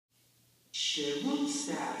Sherwood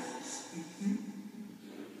status.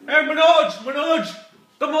 Hey Manoj!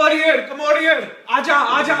 Come over here!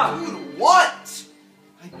 Aja! Dude, what?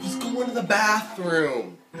 I was going to the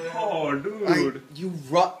bathroom. Oh, dude. You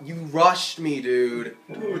rushed me, dude.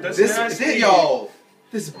 Dude, that's This nasty.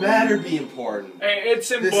 this better be important. Hey,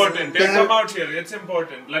 it's important. Hey, come out here. It's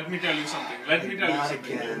important. Let me tell you something. Not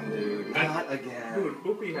again, dude. Not again. Dude,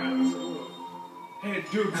 poopy hands. Hey,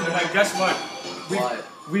 dude, so like, guess what?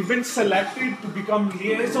 We've been selected to become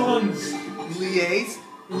liaisons. Liaisons?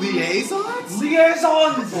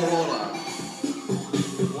 Liaisons! Hold on.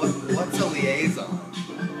 What's a liaison?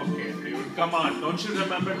 Okay, dude, come on. Don't you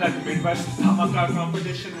remember that Midwest Dhamaka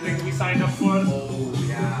competition thing we signed up for? Oh,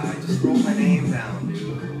 yeah. I just wrote my name down,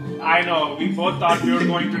 dude. I know, we both thought we were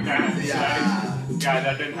going to dance, Yeah. right? Yeah,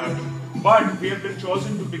 that didn't happen. But we have been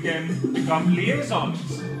chosen to become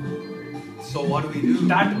liaisons. So what do we do?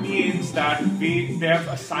 That means that they have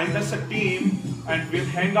assigned us a team and we'll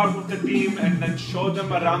hang out with the team and then show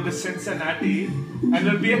them around the Cincinnati and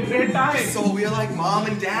it'll be a great time. So we're like mom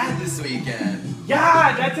and dad this weekend.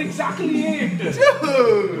 Yeah, that's exactly it.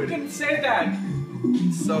 Dude! You can say that.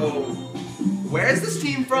 So, where's this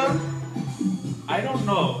team from? I don't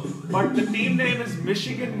know, but the team name is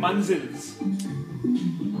Michigan Manzils.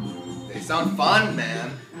 They sound fun,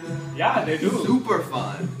 man. Yeah, they do. Super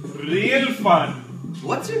fun. Real fun.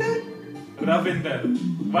 What's your name? Ravinder.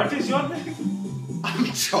 What is your name? I'm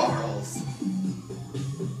Charles.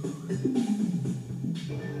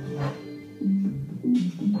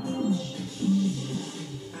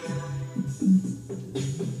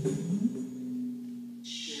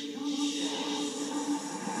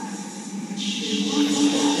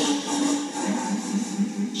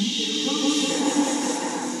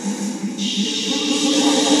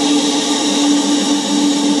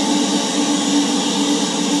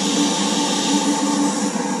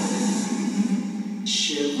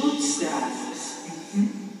 Sherwood